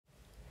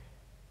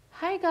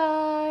Hi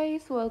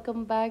guys!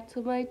 Welcome back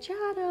to my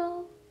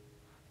channel!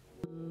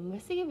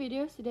 Masigi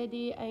video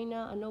today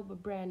aina anoba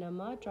brand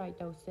ama try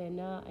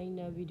tawsena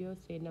aina video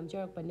se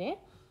namjarakpane.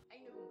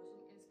 Aina gumba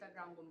sum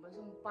Instagram gumba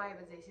sum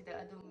paiba je sida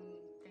adum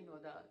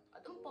kainoda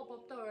adum pop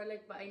up tawra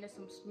lakpa aina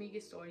sum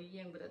smigi story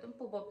yengbada adum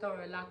pop up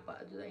tawra lakpa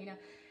adu aina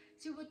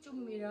sibu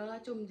chummira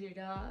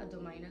chumdira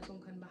adumaina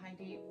sum khanba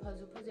haidi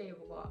phazu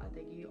phajayebako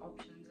adagi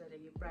options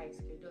adagi price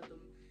ke do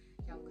adum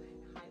yam kana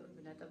high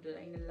oibana tabdu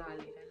aina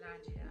lalira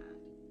lanjira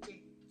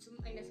check sum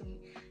aina sum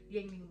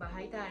yengning ba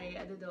haitare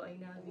adudo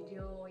aina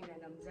video ina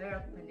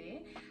namjarakpane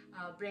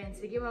brand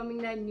sigi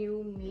mamingna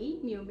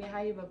newme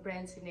haiba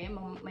brand sine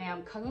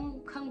mayam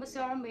khangbasu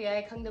yaram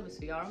bayai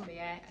khangdabasu yaram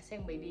bayai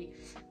asengbaidi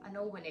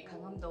anobane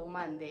khangam do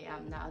mande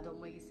amna ado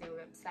mogi se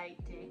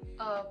website te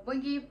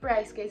mogi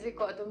price ke se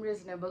ko adum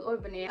reasonable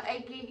oibane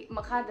aigi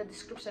makhada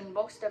description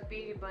box ta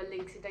piriba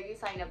link sidagi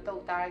sign up taw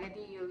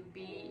taragadi you'll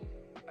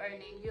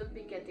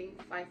be getting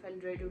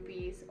 500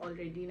 rupees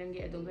already nangi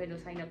adum kaino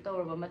sign up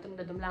tawraba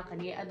matungda dum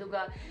lakani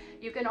aduga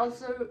you can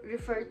also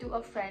refer to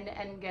a friend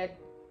and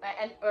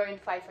earn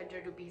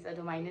 500 rupees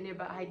adumaina ne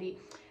ba haidi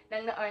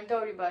nang na earn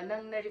tawriba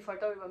nang na refer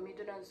tawriba mi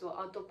duna so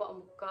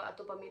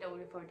atopa mi da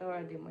refer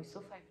tawrade moi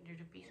so 500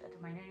 rupees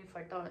adumaina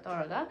refer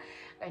tawraga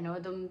kaino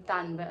adum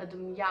tanba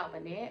adum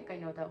yabane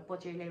kaino da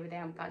poche lebada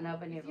yam kana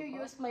bane if you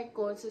use my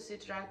code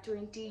Sushitra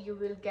 20 you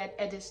will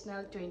get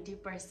additional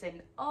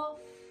 20%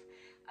 off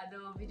ado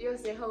video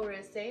se hore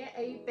se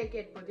ai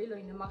packet body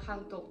loina ma khang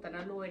tok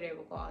tana loire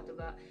ba ko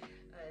aduga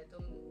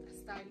dum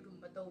style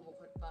gumba taw ba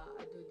khot ba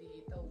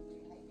adudi taw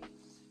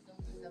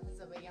dum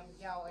zaba yam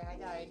yaw ai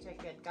da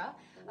jacket ka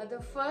ado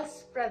first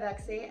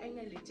product se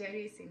aina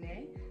literary sine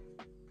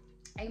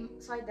ai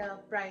side the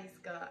price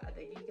ka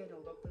adagi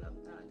kaino ba pulam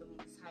ta dum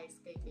size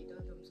kai kai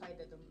do dum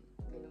side dum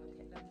kaino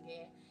thelamge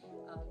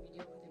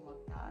video body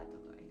makta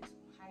aduga aina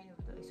sum high no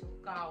do isu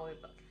ka oi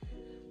ba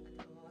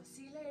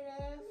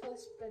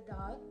first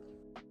product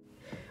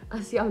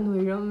as yam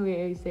noiram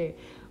se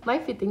my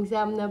fitting se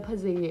amna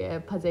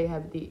phajai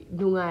habdi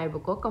nungai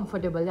ba ko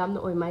comfortable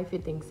yamna oi my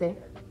fitting se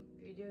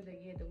video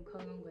dagi adum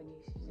khangam gani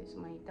se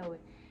sumai tawe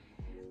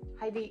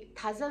haidi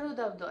thazaru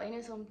dabdo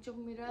aina som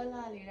chumira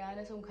la lira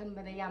na som khan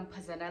bada yam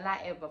phajana la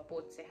e ba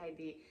pot se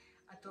haidi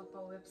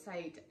atopa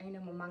website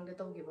aina mamang da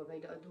tawgi ba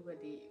gaido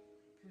adugadi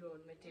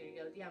firon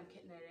material di yam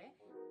khetnare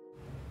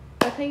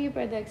athai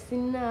product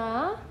sinna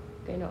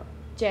kaino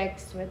check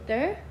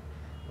sweater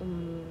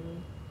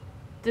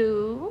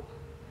two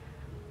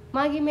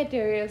magi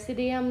material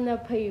sidi yamna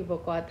phaiba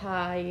ko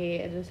thai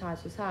adu sa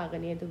su sa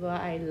gani aduga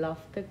I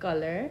love the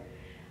color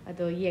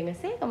ado yenga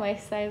se kamai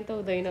style to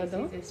doino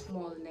do this is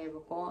small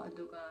neba ko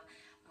aduga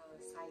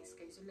size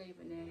kai su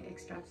leibane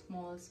extra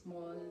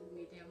small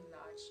medium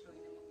large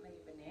loina mak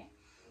leibane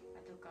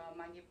aduga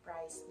magi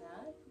price na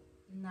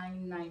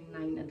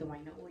 999 adu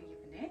maina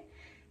oibane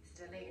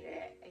sida leire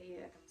ai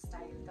adum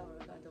style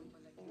tawraga adum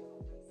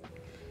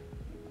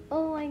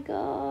oh my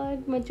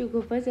god machu ko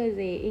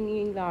pasaje ing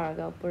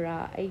laraga pura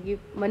ai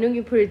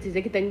manungi furit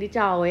je kitang di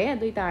chawe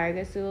adui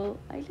taraga so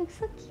I look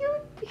so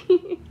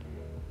cute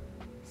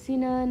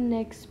sina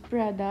next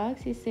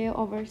product is a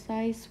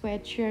oversized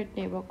sweatshirt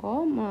neba ko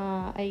ma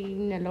ai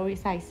na low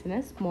size na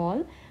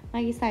small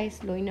magi size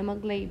loy na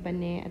maglay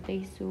bane atay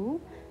su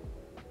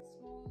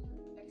small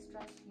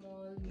extra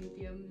small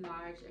medium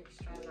large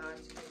extra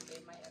large kay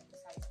may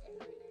size kay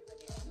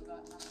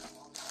loy na bane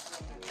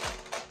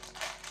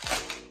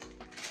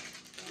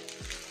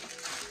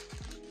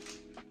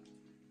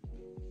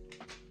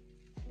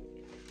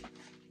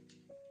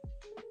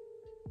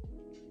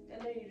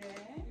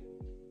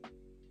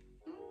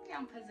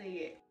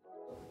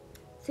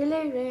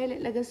Silere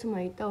laga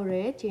sumai tawre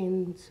chain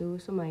su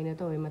sumai na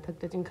tawre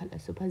mathakta chingkhala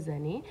su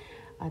phajani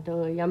ado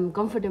yam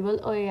comfortable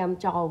oi yam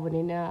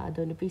chawbani na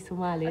ado nupi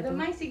sumale ado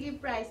mai sigi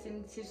price in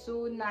sisu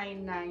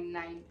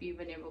 999 pi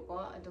bane bako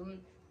adum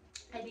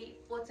hadi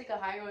pot se ka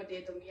high ode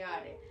dum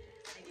yare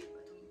hadi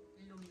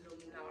adum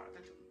lum lawar ka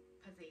dum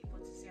phajai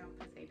pot se yam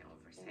phajai na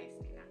oversize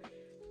ni na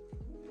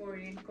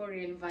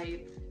Korean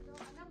vibe to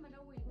ana mana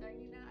winter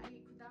ni na ai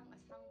khudang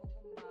asang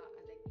bagumba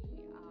adagi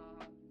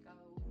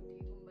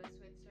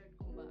sweatshirt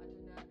kumba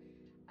aduna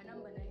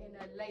anambana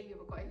hena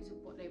laiba ko ai su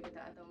pot laiba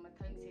da ado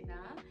mathang sina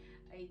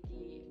ai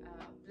ki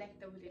black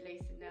tawdi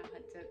laisina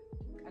hatcha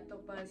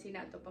atopa sina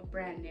atopa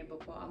brand ne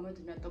bako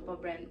amaduna atopa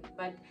brand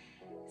but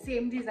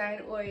same design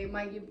oi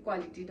magi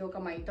quality do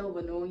kamai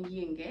tawbano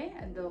yenge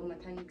ado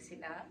mathang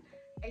sina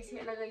ai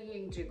se laga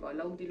yengdri ko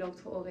lawdi lok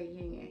tho ga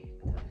yenge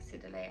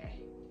sida lai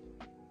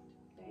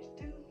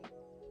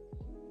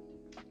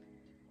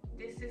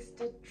this is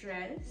the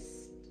dress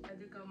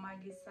aduga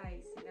magi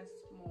size na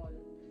small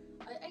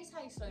ai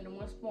size lo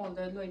no small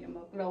da lo na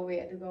ma pura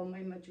aduga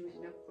mai machu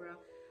na pura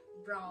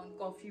brown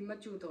coffee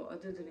machu to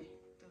adudune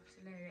to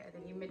silare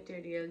adagi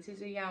material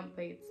sisu yam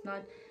pa it's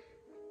not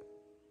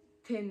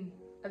thin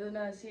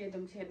aduna si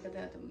adum set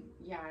bada adum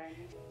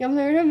yarani yam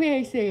lera me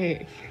se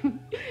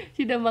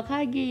sida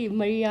makhagi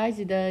maria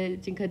sida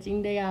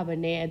chingkhaching da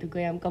yabane aduga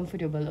yam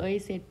comfortable oi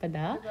set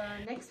pada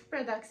next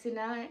product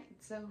sina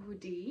it's a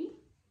hoodie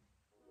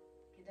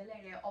ꯁꯤꯗ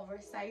ꯂꯩꯔꯦ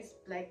oversized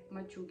black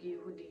ꯃꯆꯨꯒꯤ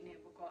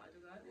hoodie-ꯅꯦꯕꯀꯣ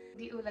ꯑꯗꯨꯒ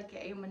ꯗꯤ ꯎꯂꯛꯀꯦ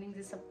ꯑꯩ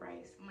ꯃꯅꯤꯡꯁꯦ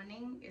surprise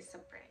ꯃꯅꯤꯡ is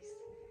surprise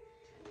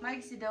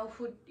ꯃꯥꯒꯤꯁꯤꯗ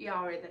hood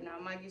ꯌꯥꯎꯔꯦꯗꯅ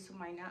ꯃꯥꯒꯤ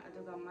ꯁꯨꯃꯥꯏꯅ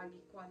ꯑꯗꯨꯒ ꯃꯥꯒꯤ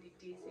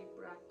ꯀ꯭ꯋꯥꯂꯤꯇꯤꯁꯦ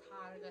ꯄꯨꯔꯥ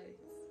ꯊꯥꯔꯒ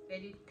it's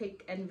very thick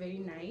and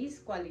very nice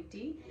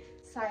quality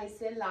size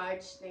se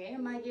large ne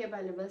magi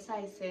available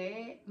size se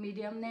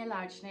medium ne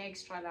large ne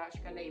extra large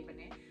ka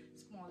leibane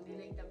small di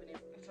leitabane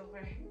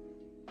over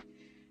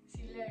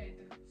sile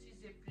edu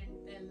sise print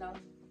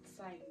love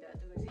sign da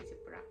aduga sise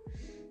pura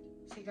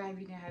segai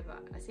bine haiba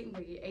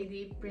asingbagi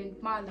aidi print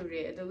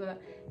malure aduga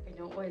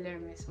kaino oiler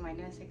me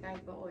sumaina segai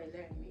ba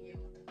oiler me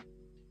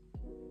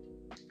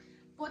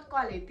pot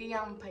quality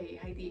yam phai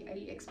haidi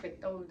ai expect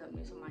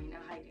tawdamne sumaina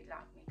haidi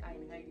lakne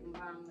kaina haidi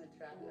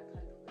mangadra na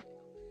khalubani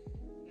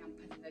yam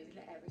phadali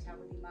la average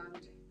habudi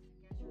mangdre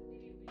cash on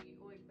delivery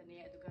oi bane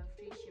aduga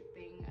free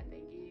shipping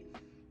adagi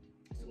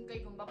sum kai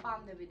gumba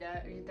pamdabida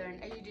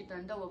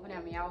return tawa phana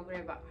me yawgre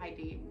ba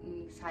haidi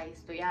size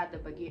to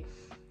yadabagi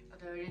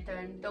ado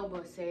return tawa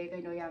se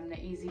kaino yamna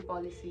easy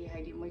policy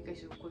haidi moi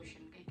kaisu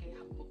question kai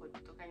hambo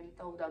to kaim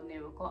tawdamne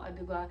ko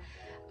aduga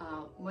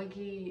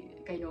moigi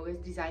kaino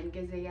design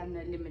ke je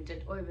yamna limited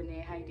oi bane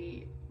haidi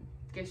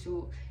kesu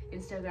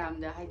Instagram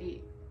da haidi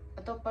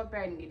atoppa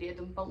brand gi de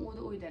adum pang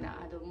udu uidana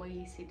ado moi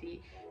city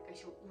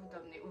kesu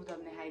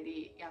udamne haidi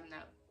yamna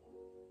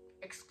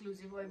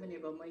exclusive oi bane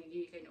ba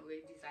moigi kaino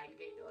design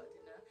ke do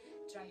aduna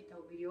try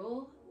tawbiyo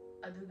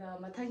aduga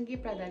mathangi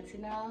product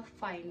sina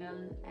final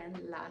and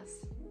last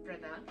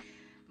product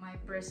my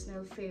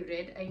personal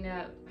favorite aina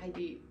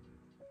haidi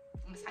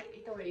masai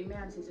itawri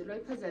ma'am se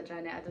loi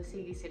phajadrane ado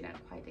sigi sina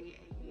khwaidagi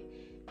ai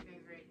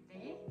favorite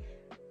ne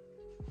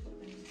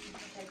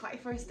I quite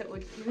first the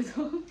wood cue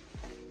though.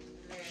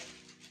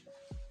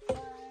 1,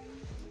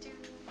 2,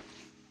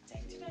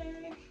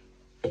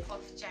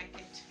 off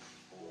jacket.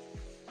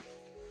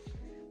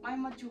 My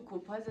machu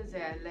kupaza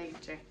ze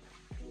later.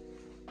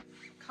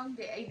 Kang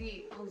de ID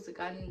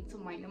hausakan to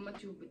my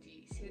machu budi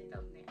set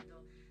up ne do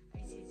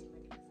I see si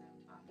madi kasan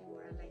pang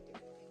or like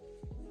it.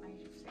 I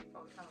just say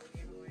pang tao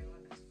ye mo ye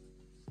mana.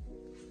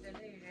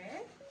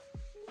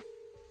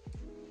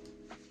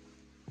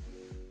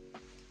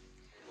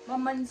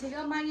 Maman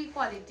siga magi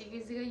quality ki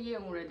siga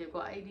yengura de ko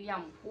aidi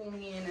yam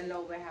pungi na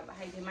lowe have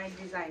haidi my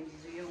design ji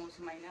yengu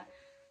sumaina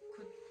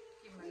khud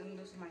ki manung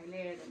do sumai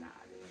le na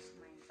adu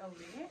sumai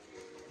tawle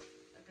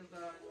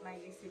aduga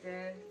magi sida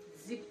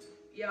zip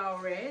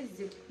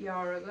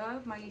yauraga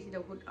magi sida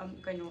khud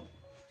kaino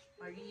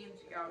mari yem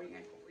su yauring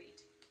and wait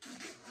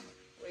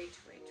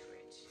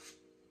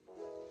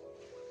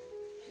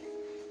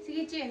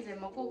Sigi change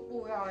mo ko pu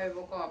yawe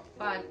ko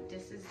but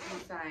this is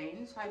design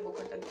so I book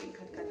at pink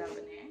khat kada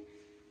bane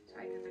so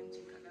I can think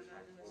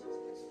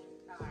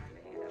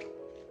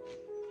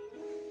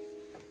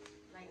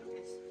like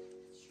this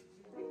should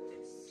be like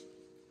this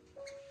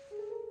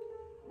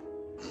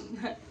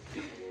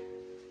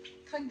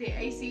Khangde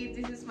I see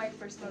this is my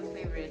personal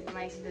favorite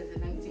my sida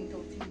nang jing to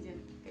jin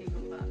kai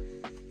gumba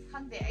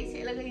Khangde I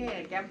see laga ye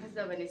cam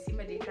phasa bane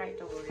simadi try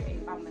to re ai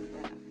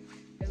pamanda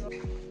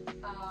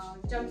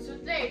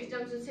jumpsuit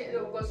set lo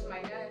ko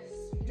minus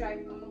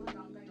stripe amo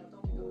nang kai no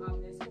to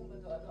armless kumba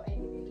do I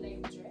need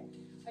like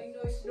I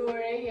know it's lower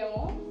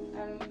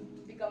I'm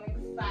becoming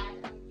fat,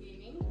 I'm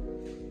gaining.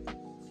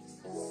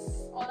 This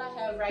is all I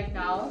have right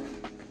now.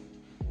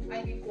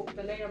 I need to cook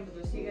the layer of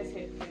the cigar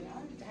set.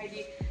 I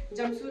need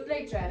jumpsuit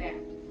like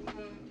Tryon.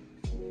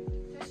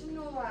 There's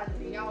no one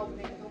the I don't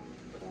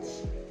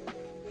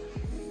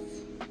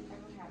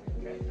have it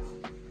right now.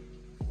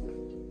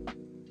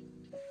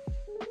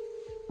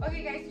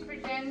 Okay guys,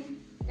 pretend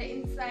the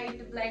inside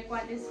the black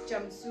one is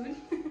jumpsuit.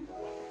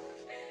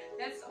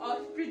 That's all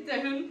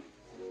pretend.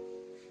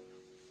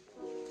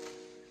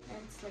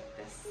 It's like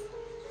this.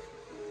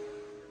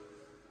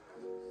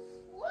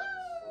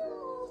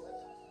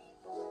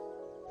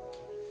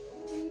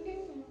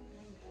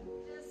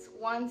 This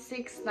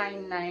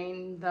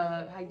 1699 the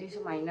haidi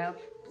sumaina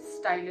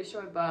stylish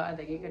oiba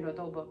adagi kano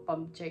to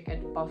pump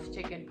jacket puff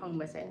jacket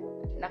phangmase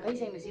nakai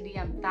seng sidi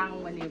yam tang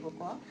bane ko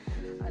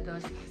ado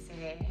se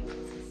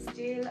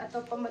still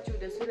atoppa machu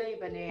da su lei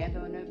bane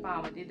ado no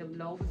pamadi the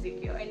blow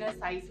hujiki oina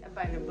size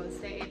available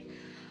say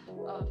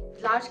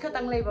large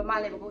katang leba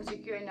male ba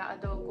hujiki oina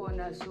ado ko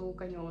na su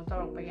kano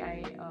torok pa yai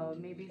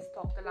maybe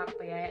stock ta lak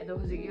pa yai ado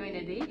hujiki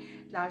oina di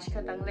large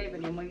katang leba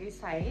ne mo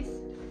size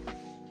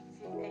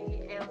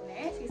L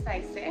ne si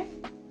size se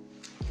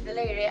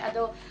dalere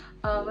ado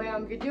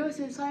mayam video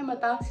se soi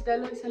matak sida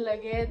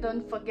loisalage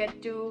don't forget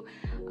to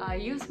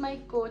use my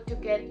code to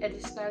get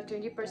additional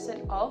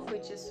 20% off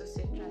which is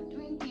Sushitra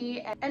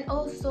 20 and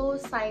also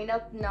sign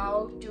up now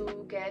to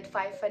get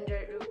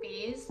 500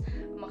 rupees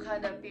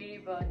makada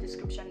piriba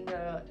description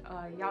the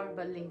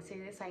yarba link say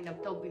sign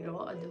up to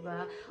biro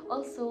aduga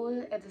also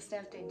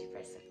additional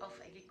 20% off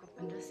agi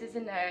coupon do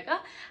season naraga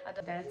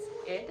that's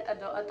it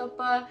ado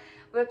atopa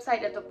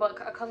website atopa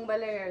akang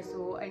balayer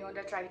so I know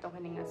that try to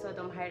kaninga so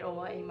dom hire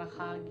owa ay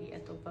makagi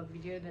atopa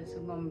video da so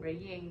ngombre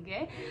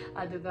yenge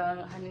aduga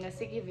haninga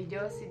sige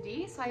video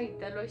cd sai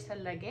daloy sa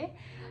lage.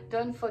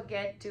 Don't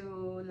forget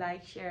to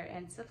like, share,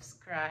 and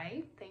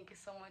subscribe. Thank you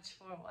so much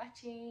for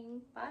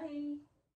watching. Bye.